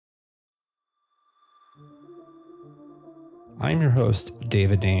I'm your host,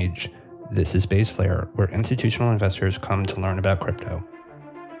 David Nage. This is Base Layer, where institutional investors come to learn about crypto.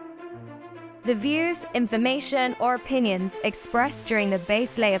 The views, information, or opinions expressed during the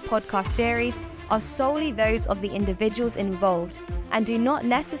Base Layer podcast series are solely those of the individuals involved and do not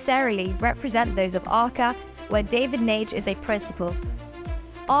necessarily represent those of ARCA, where David Nage is a principal.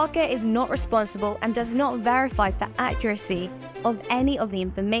 ARCA is not responsible and does not verify the accuracy of any of the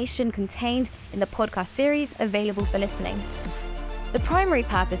information contained in the podcast series available for listening. The primary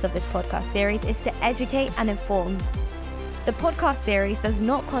purpose of this podcast series is to educate and inform. The podcast series does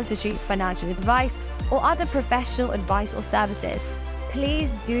not constitute financial advice or other professional advice or services.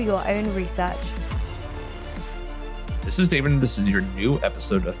 Please do your own research. This is David, and this is your new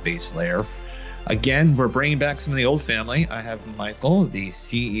episode of Base Layer. Again, we're bringing back some of the old family. I have Michael, the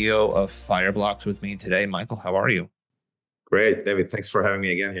CEO of Fireblocks, with me today. Michael, how are you? Great, David. Thanks for having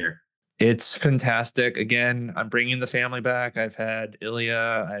me again here. It's fantastic. Again, I'm bringing the family back. I've had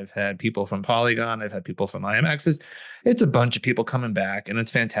Ilya. I've had people from Polygon. I've had people from IMX. It's a bunch of people coming back, and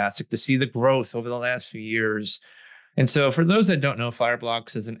it's fantastic to see the growth over the last few years. And so for those that don't know,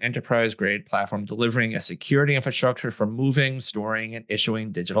 Fireblocks is an enterprise-grade platform delivering a security infrastructure for moving, storing, and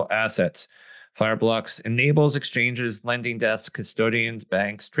issuing digital assets. Fireblocks enables exchanges, lending desks, custodians,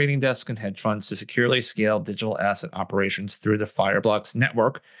 banks, trading desks, and hedge funds to securely scale digital asset operations through the Fireblocks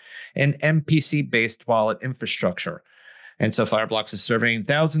network and MPC-based wallet infrastructure. And so Fireblocks is serving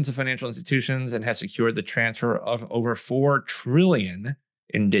thousands of financial institutions and has secured the transfer of over $4 trillion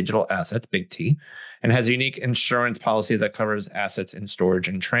in digital assets, big T, and has a unique insurance policy that covers assets in storage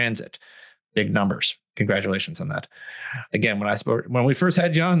and transit. Big numbers. Congratulations on that. Again, when we first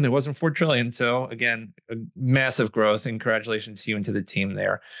had you on, it wasn't $4 trillion. So again, a massive growth, and congratulations to you and to the team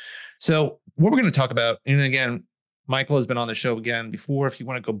there. So what we're going to talk about, and again, Michael has been on the show again before. If you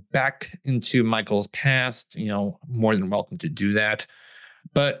want to go back into Michael's past, more than welcome to do that.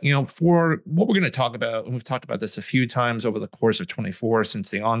 But, for what we're going to talk about, and we've talked about this a few times over the course of 24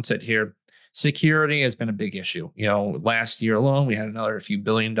 since the onset here, security has been a big issue. Last year alone, we had another few $1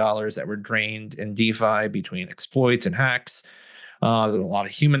 billion that were drained in DeFi between exploits and hacks. There's a lot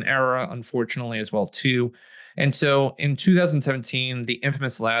of human error, unfortunately, as well, too. And so in 2017, the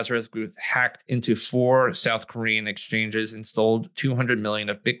infamous Lazarus Group hacked into 4 South Korean exchanges and stole 200 million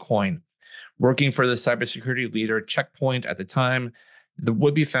of Bitcoin. Working for the cybersecurity leader Checkpoint at the time, the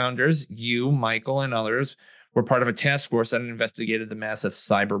would-be founders, you, Michael, and others, were part of a task force that investigated the massive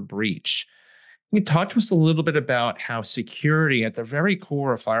cyber breach. Can you talk to us a little bit about how security at the very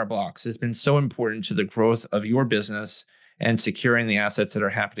core of Fireblocks has been so important to the growth of your business and securing the assets that are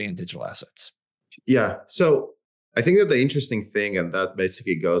happening in digital assets? Yeah. So I think that the interesting thing, and that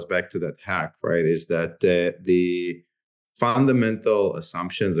basically goes back to that hack, right, is that the fundamental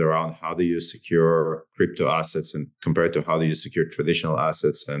assumptions around how do you secure crypto assets and compared to how do you secure traditional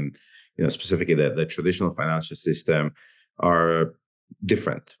assets and specifically the traditional financial system are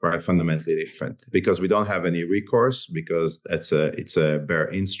different, right? Fundamentally different, because we don't have any recourse, because it's a bare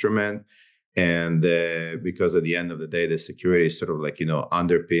instrument, and because at the end of the day, the security is sort of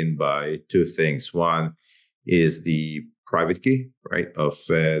underpinned by 2 things. One is the private key, right, of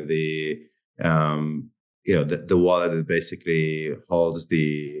the wallet that basically holds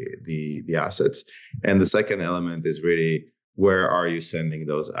the assets, and the second element is really, where are you sending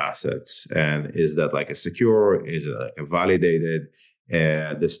those assets? And is that a secure? Is it a validated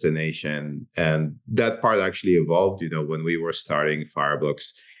destination? And that part actually evolved. When we were starting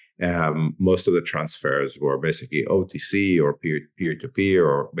Fireblocks, most of the transfers were basically OTC or peer-to-peer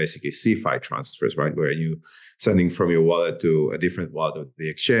or basically CeFi transfers, right? Where you sending from your wallet to a different wallet of the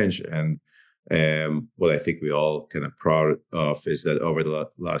exchange. And what I think we all kind of proud of is that over the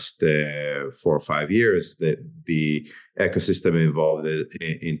last 4 or 5 years, that the ecosystem evolved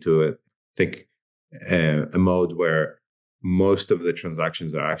into, a mode where most of the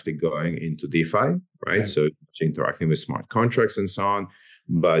transactions are actually going into DeFi, right? So interacting with smart contracts and so on.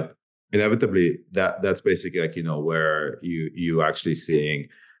 But inevitably, that's basically where you actually seeing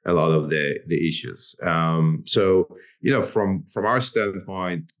a lot of the issues. So from our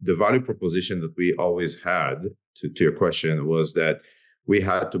standpoint, the value proposition that we always had, to your question, was that we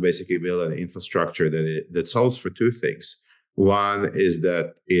had to basically build an infrastructure that solves for 2 things. One is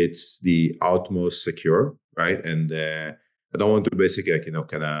that it's the utmost secure, right? And I don't want to basically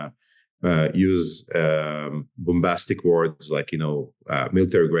use bombastic words like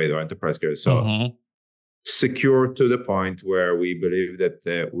military grade or enterprise grade. So secure to the point where we believe that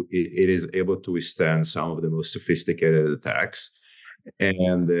it is able to withstand some of the most sophisticated attacks.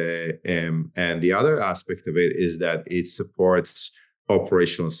 And the other aspect of it is that it supports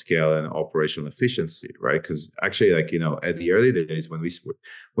operational scale and operational efficiency, right? Because actually, like, at the early days when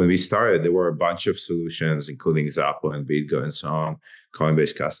we started, there were a bunch of solutions, including Zappo and BitGo and so on,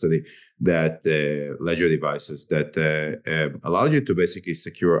 Coinbase custody, that ledger devices that allowed you to basically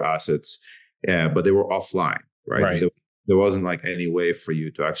secure assets, but they were offline, right? Right. There wasn't like any way for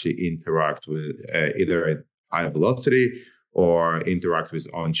you to actually interact with either at high velocity or interact with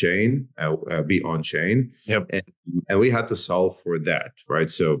on-chain, be on-chain. Yep. And we had to solve for that, right?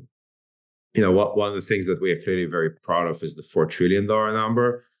 So, one of the things that we are clearly very proud of is the $4 trillion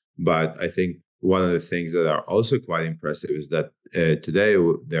number. But I think one of the things that are also quite impressive is that today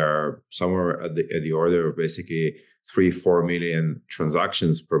there are somewhere at the order of basically 3-4 million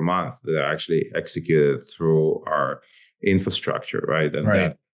transactions per month that are actually executed through our infrastructure, right? And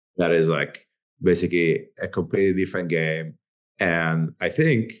Right. that is like basically a completely different game. And I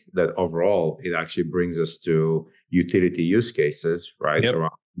think that overall, it actually brings us to utility use cases, right, Yep.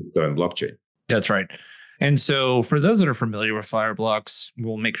 around crypto and blockchain. That's right. And so for those that are familiar with Fireblocks,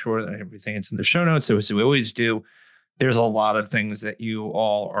 we'll make sure that everything is in the show notes. So as we always do, there's a lot of things that you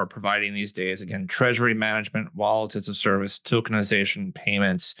all are providing these days. Again, treasury management, wallets as a service, tokenization,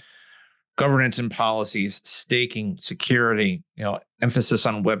 payments, governance and policies, staking, security, emphasis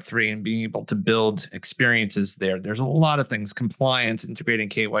on Web3 and being able to build experiences there. There's a lot of things, compliance, integrating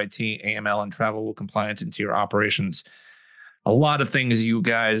KYT, AML, and travel compliance into your operations. A lot of things you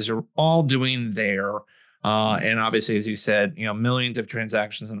guys are all doing there. And obviously, as you said, millions of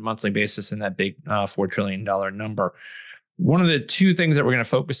transactions on a monthly basis in that big $4 trillion number. One of the two things that we're going to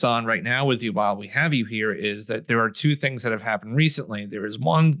focus on right now with you while we have you here is that there are two things that have happened recently. There is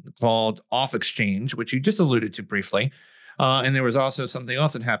one called Off Exchange, which you just alluded to briefly. And there was also something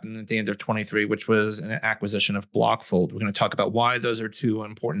else that happened at the end of 23, which was an acquisition of Blockfold. We're going to talk about why those are two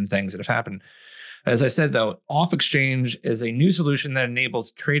important things that have happened. As I said, though, Off Exchange is a new solution that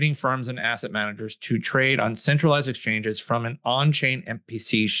enables trading firms and asset managers to trade on centralized exchanges from an on-chain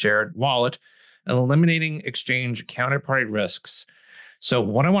MPC shared wallet, eliminating exchange counterparty risks. So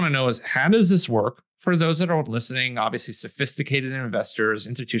what I want to know is, how does this work for those that are listening? Obviously, sophisticated investors,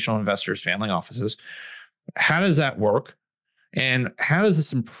 institutional investors, family offices. How does that work? And how does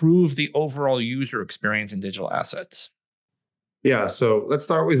this improve the overall user experience in digital assets? Yeah, so let's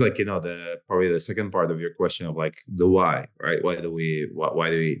start with probably the second part of your question of like the why, right? Why do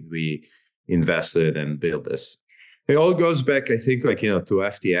we invested and build this? It all goes back, I think, to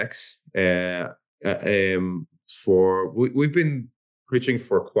FTX. We've been preaching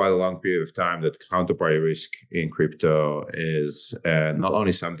for quite a long period of time that counterparty risk in crypto is not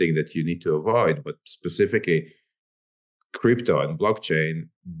only something that you need to avoid, but specifically crypto and blockchain,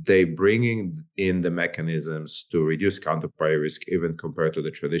 they bringing in the mechanisms to reduce counterparty risk, even compared to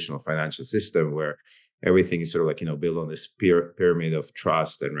the traditional financial system where everything is sort of built on this pyramid of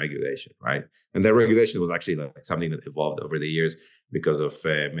trust and regulation, right? And that regulation was actually like something that evolved over the years because of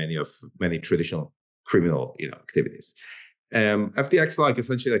many traditional criminal activities. FTX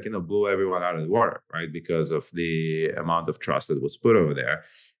essentially blew everyone out of the water, right? Because of the amount of trust that was put over there.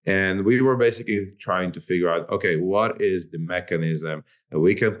 And we were basically trying to figure out, okay, what is the mechanism that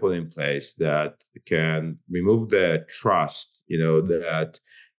we can put in place that can remove the trust, that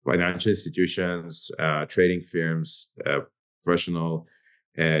financial institutions, trading firms, professional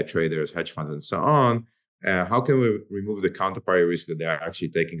traders, hedge funds, and so on. How can we remove the counterparty risk that they're actually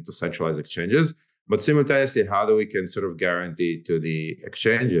taking to centralized exchanges? But simultaneously, how do we can sort of guarantee to the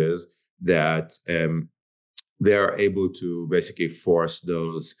exchanges that they are able to basically force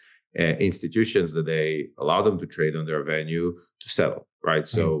those institutions that they allow them to trade on their venue to settle, right?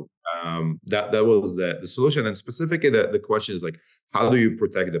 So that was the solution. And specifically, the question is how do you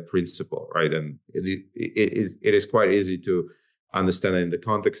protect the principal, right? And it is quite easy to understand in the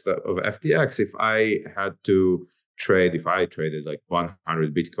context of FTX. If I traded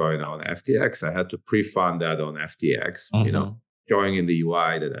 100 Bitcoin on FTX, I had to pre-fund that on FTX, showing in the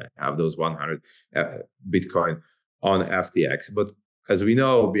UI that I have those 100 Bitcoin on FTX. But as we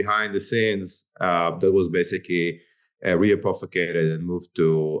know, behind the scenes, that was basically reappropriated and moved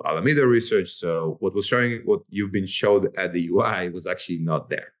to Alameda Research. So what you've been showed at the UI was actually not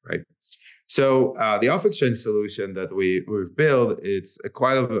there, right? So the off-exchange solution that we've built, it's a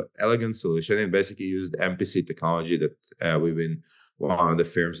quite elegant solution. It basically used MPC technology that we've been one of the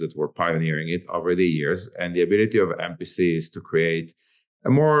firms that were pioneering it over the years. And the ability of MPC is to create a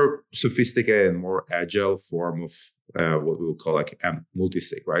more sophisticated and more agile form of what we would call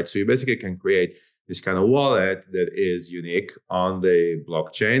multisig, right? So you basically can create this kind of wallet that is unique on the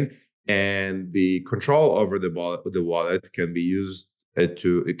blockchain, and the control over the wallet can be used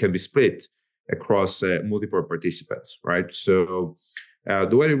it can be split across multiple participants, right? So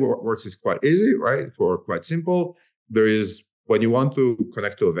The way it works is quite easy, right? Or quite simple. There is, when you want to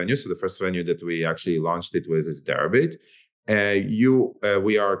connect to a venue, so the first venue that we actually launched it with is Deribit.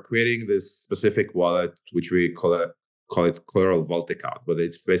 We are creating this specific wallet, which we call it collateral vault account, but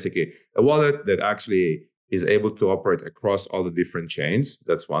it's basically a wallet that actually is able to operate across all the different chains.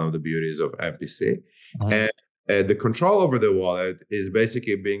 That's one of the beauties of MPC. And the control over the wallet is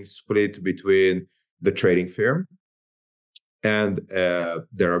basically being split between the trading firm and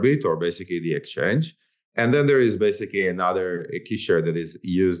Deribit, or basically the exchange. And then there is basically another key share that is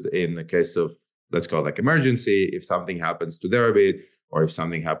used in the case of, let's call it like emergency, if something happens to Deribit, or if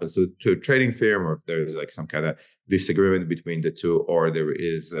something happens to a trading firm, or if there's like some kind of disagreement between the two, or there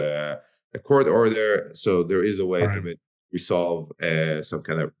is a court order. So there is a way to resolve some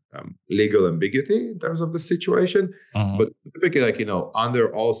kind of legal ambiguity in terms of the situation. But specifically, like,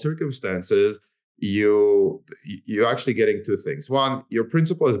 under all circumstances, you actually getting two things. One, your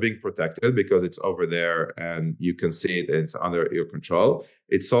principal is being protected because it's over there and you can see it and it's under your control.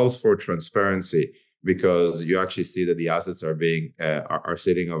 It solves for transparency because you actually see that the assets are being are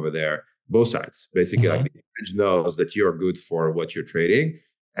sitting over there, both sides. Basically, like the exchange knows that you're good for what you're trading,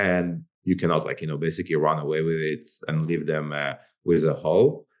 and you cannot basically run away with it and leave them with a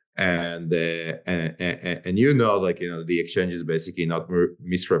hole. And the exchange is basically not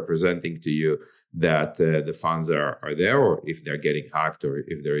misrepresenting to you that the funds are there, or if they're getting hacked, or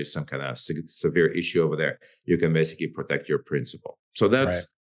if there is some kind of severe issue over there, you can basically protect your principal. So that's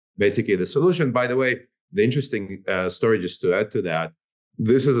basically the solution. By the way, the interesting story, just to add to that,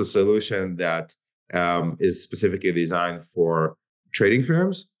 this is a solution that is specifically designed for trading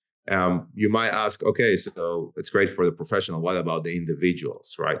firms. You might ask, okay, so it's great for the professional. What about the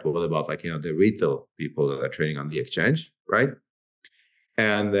individuals, right? What about the retail people that are trading on the exchange, right?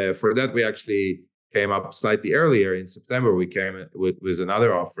 And for that, we actually came up slightly earlier in September. We came with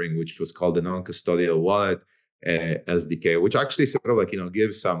another offering, which was called the non-custodial wallet SDK, which actually sort of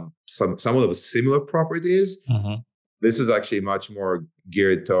gives some of the similar properties. This is actually much more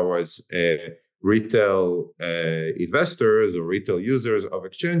geared towards retail investors or retail users of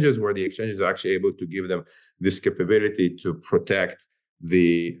exchanges, where the exchanges are actually able to give them this capability to protect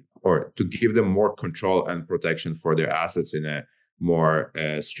or to give them more control and protection for their assets in a more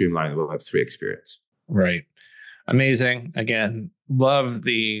streamlined Web3 experience. Right. Amazing. Again, love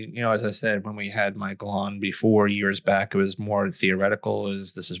as I said, when we had Michael on before years back, it was more theoretical,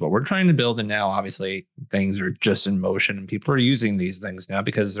 this is what we're trying to build. And now obviously things are just in motion and people are using these things now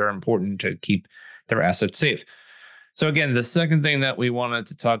because they're important to keep their assets safe. So again, the second thing that we wanted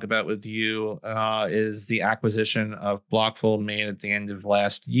to talk about with you is the acquisition of Blockfold made at the end of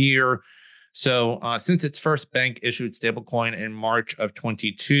last year. So since its first bank issued stablecoin in March of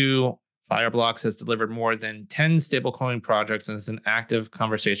 22, Fireblocks has delivered more than 10 stablecoin projects and is in active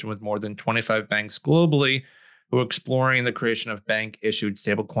conversation with more than 25 banks globally who are exploring the creation of bank-issued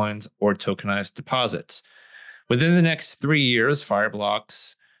stablecoins or tokenized deposits. Within the next 3 years,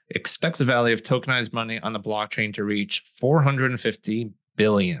 Fireblocks expects the value of tokenized money on the blockchain to reach $450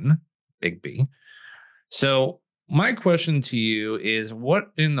 billion, big B. So my question to you is,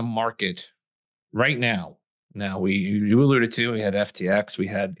 what in the market right now? Now, you alluded to, we had FTX, we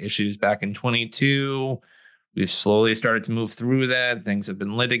had issues back in 22. We've slowly started to move through that. Things have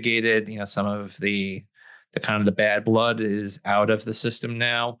been litigated. Some of the kind of the bad blood is out of the system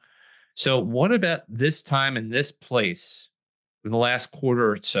now. So what about this time and this place in the last quarter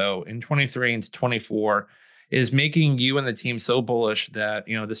or so in 23 into 24 is making you and the team so bullish that,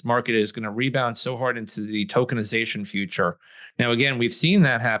 this market is going to rebound so hard into the tokenization future? Now, again, we've seen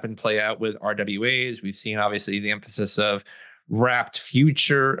that play out with RWAs. We've seen, obviously, the emphasis of wrapped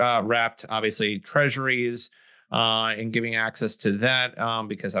obviously, treasuries and giving access to that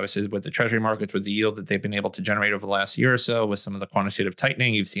because, obviously, with the treasury markets, with the yield that they've been able to generate over the last year or so with some of the quantitative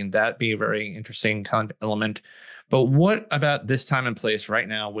tightening, you've seen that be a very interesting kind of element. But what about this time and place right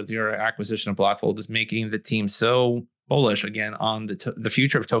now with your acquisition of Blockfold is making the team so bullish again on the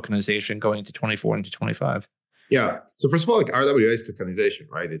future of tokenization going into 24 into 25? Yeah. So first of all, RWA is tokenization,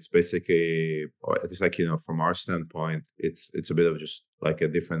 right? It's basically, from our standpoint, it's a bit of just like a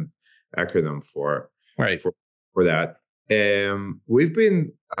different acronym for that. We've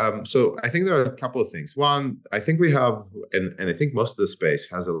been so I think there are a couple of things. One, I think we have, and I think most of the space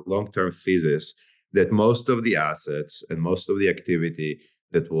has a long-term thesis that most of the assets and most of the activity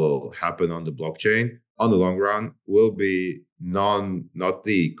that will happen on the blockchain on the long run will be not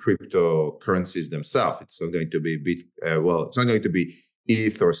the cryptocurrencies themselves. It's not going to be it's not going to be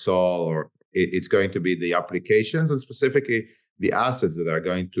ETH or Sol, or it's going to be the applications and specifically the assets that are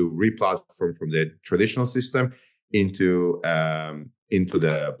going to re-platform from the traditional system into into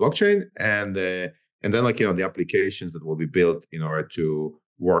the blockchain, and then like the applications that will be built in order to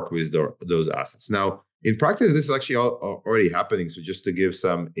work with those assets. Now, in practice, this is actually already happening. So just to give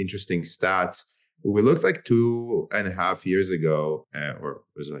some interesting stats, we looked like 2.5 years ago, or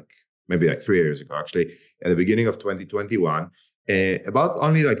it was like maybe like 3 years ago, actually, at the beginning of 2021, about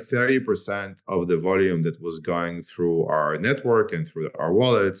only like 30% of the volume that was going through our network and through our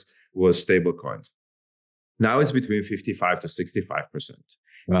wallets was stable coins. Now it's between 55 to 65%.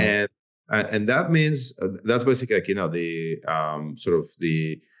 Wow. And that means that's basically like, the sort of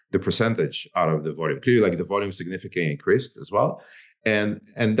the percentage out of the volume. Clearly, like the volume significantly increased as well. And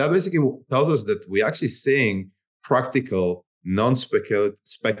that basically tells us that we're actually seeing practical,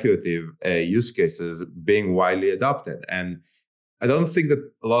 non-speculative use cases being widely adopted. And I don't think that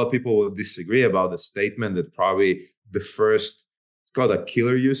a lot of people will disagree about the statement that probably the first, it's called a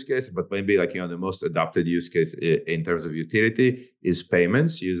killer use case, but maybe like, the most adopted use case in terms of utility is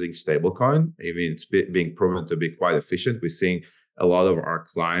payments using stablecoin. I mean, it's being proven to be quite efficient. We're seeing a lot of our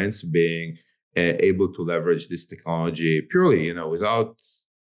clients being able to leverage this technology purely, without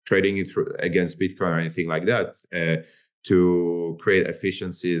trading it against Bitcoin or anything like that, to create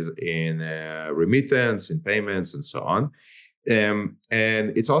efficiencies in remittance, in payments, and so on. And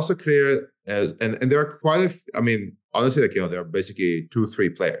it's also clear, and there are quite honestly, like, there are basically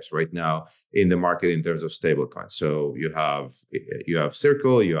 2-3 players right now in the market in terms of stablecoins. So you have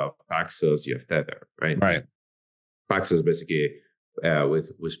Circle, you have Paxos, you have Tether, right? Right. Paxos basically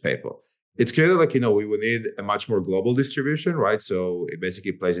with PayPal. It's clear that, like, we would need a much more global distribution, right? So it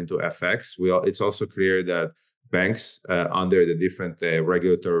basically plays into FX. It's also clear that banks under the different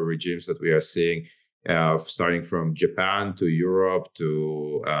regulatory regimes that we are seeing, starting from Japan to Europe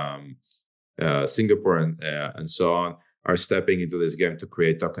to Singapore and so on, are stepping into this game to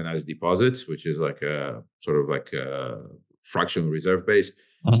create tokenized deposits, which is like a sort of like a fractional reserve based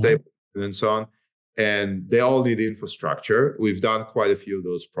stable and so on. And they all need infrastructure. We've done quite a few of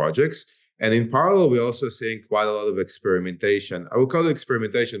those projects. And in parallel, we're also seeing quite a lot of experimentation. I would call it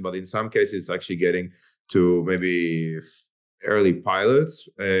experimentation, but in some cases, it's actually getting to maybe early pilots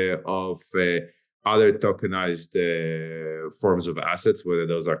of other tokenized forms of assets, whether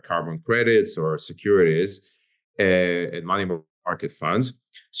those are carbon credits or securities and money market funds.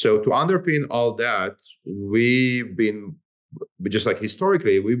 So to underpin all that, just like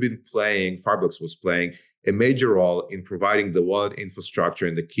historically, Fireblocks was playing a major role in providing the wallet infrastructure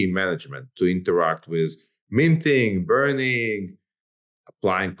and the key management to interact with minting, burning,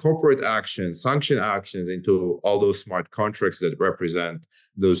 applying corporate actions, sanction actions into all those smart contracts that represent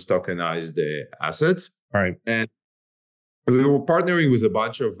those tokenized assets. Right. And we were partnering with a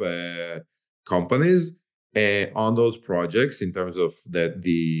bunch of companies on those projects in terms of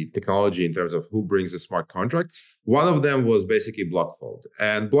the technology, in terms of who brings a smart contract. One of them was basically Blockfold.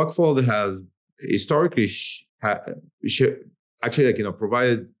 And Blockfold has historically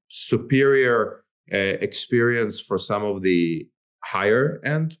provided superior experience for some of the higher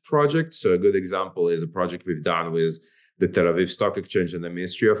end projects. So a good example is a project we've done with the Tel Aviv Stock Exchange and the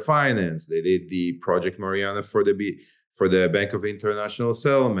Ministry of Finance. They did the Project Mariana for the Bank of International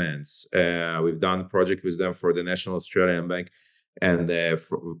Settlements. We've done a project with them for the National Australian Bank and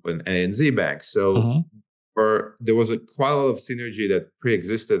ANZ Bank. So there was quite a lot of synergy that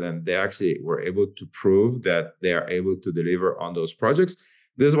pre-existed, and they actually were able to prove that they are able to deliver on those projects.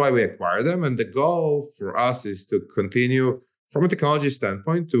 This is why we acquired them. And the goal for us is to continue, from a technology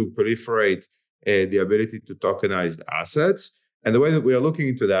standpoint, to proliferate the ability to tokenize assets. And the way that we are looking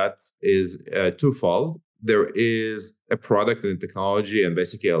into that is twofold. There is a product and technology and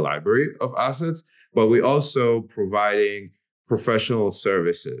basically a library of assets, but we're also providing professional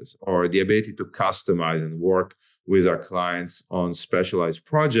services or the ability to customize and work with our clients on specialized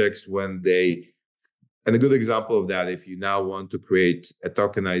projects and a good example of that, if you now want to create a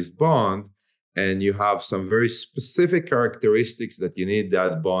tokenized bond and you have some very specific characteristics that you need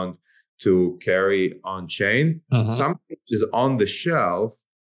that bond to carry on chain, something which is on the shelf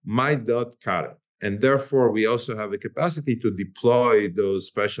might not cut it. And therefore, we also have a capacity to deploy those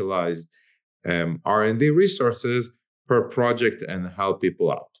specialized R&D resources per project and help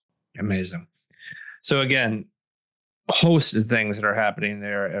people out. Amazing. So again, a host of things that are happening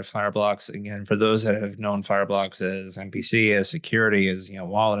there at Fireblocks. Again, for those that have known Fireblocks as MPC, as security, as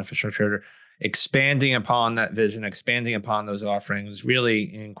wallet infrastructure, expanding upon that vision, expanding upon those offerings,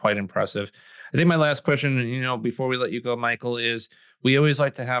 really quite impressive. I think my last question, before we let you go, Michael, is we always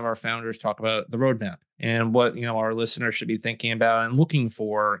like to have our founders talk about the roadmap and what our listeners should be thinking about and looking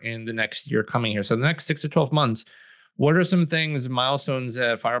for in the next year coming here. So the next 6 to 12 months, what are some things, milestones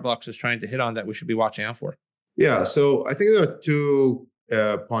that Fireblocks is trying to hit on that we should be watching out for? Yeah, so I think there are two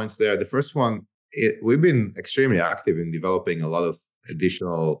points there. The first one, we've been extremely active in developing a lot of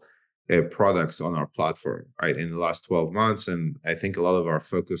additional products on our platform, right, in the last 12 months. And I think a lot of our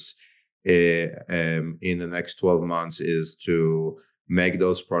focus in the next 12 months is to make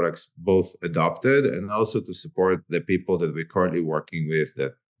those products both adopted and also to support the people that we're currently working with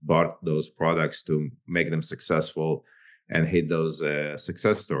that bought those products to make them successful and hit those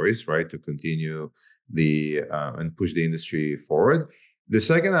success stories, right, to continue and push the industry forward. The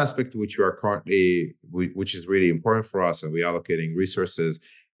second aspect, which we are currently, which is really important for us, and we're allocating resources,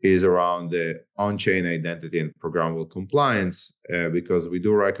 is around the on-chain identity and programmable compliance, because we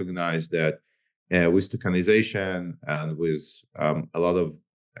do recognize that with tokenization and with a lot of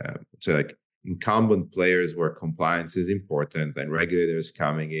like incumbent players where compliance is important and regulators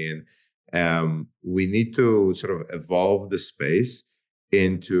coming in, we need to sort of evolve the space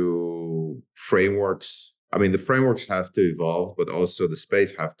into frameworks. I mean, the frameworks have to evolve, but also the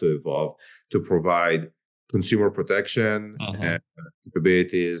space have to evolve to provide consumer protection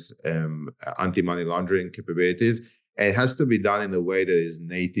capabilities, anti-money laundering capabilities. And it has to be done in a way that is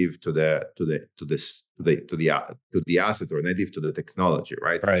native to the asset or native to the technology,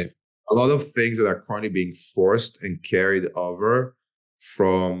 right? Right. A lot of things that are currently being forced and carried over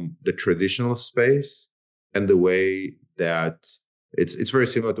from the traditional space and the way that it's very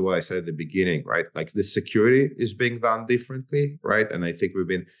similar to what I said at the beginning, right? Like the security is being done differently, right? And I think we've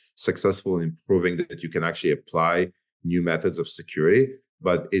been successful in proving that you can actually apply new methods of security,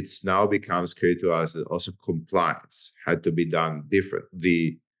 but it's now becomes clear to us that also compliance had to be done different.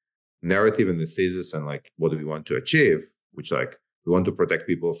 The narrative and the thesis and like what do we want to achieve, which like we want to protect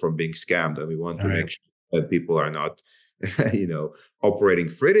people from being scammed and we want to make sure that people are not, operating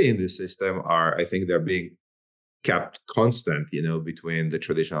freely in this system I think they're being kept constant, between the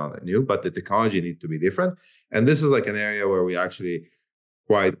traditional and the new, but the technology needs to be different. And this is like an area where we actually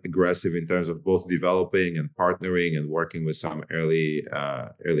quite aggressive in terms of both developing and partnering and working with some early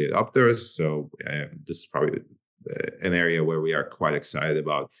adopters. So this is probably an area where we are quite excited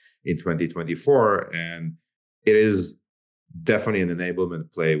about in 2024. And it is definitely an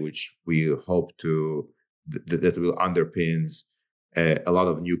enablement play, which we hope that will underpins a lot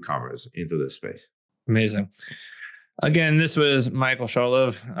of newcomers into this space. Amazing. Again, this was Michael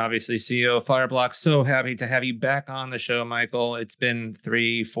Shaulov, obviously CEO of Fireblocks. So happy to have you back on the show, Michael. It's been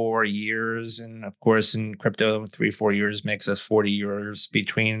 3-4 years. And of course, in crypto, 3-4 years makes us 40 years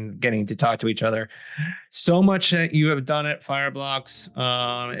between getting to talk to each other. So much that you have done at Fireblocks.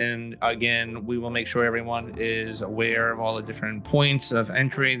 And again, we will make sure everyone is aware of all the different points of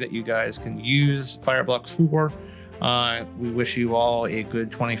entry that you guys can use Fireblocks for. We wish you all a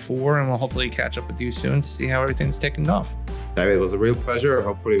good 24, and we'll hopefully catch up with you soon to see how everything's taken off. David, it was a real pleasure.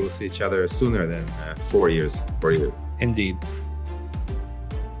 Hopefully we'll see each other sooner than 4 years for you. Indeed.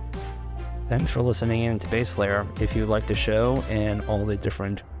 Thanks for listening in to Base Layer. If you like the show and all the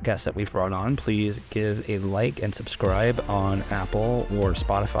different guests that we've brought on, please give a like and subscribe on Apple or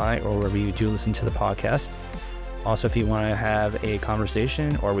Spotify or wherever you do listen to the podcast. Also, if you want to have a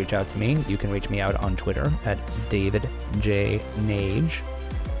conversation or reach out to me, you can reach me out on Twitter at DavidJNage,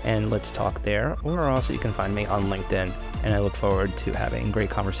 and let's talk there. Or also you can find me on LinkedIn, and I look forward to having great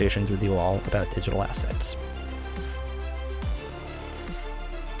conversations with you all about digital assets.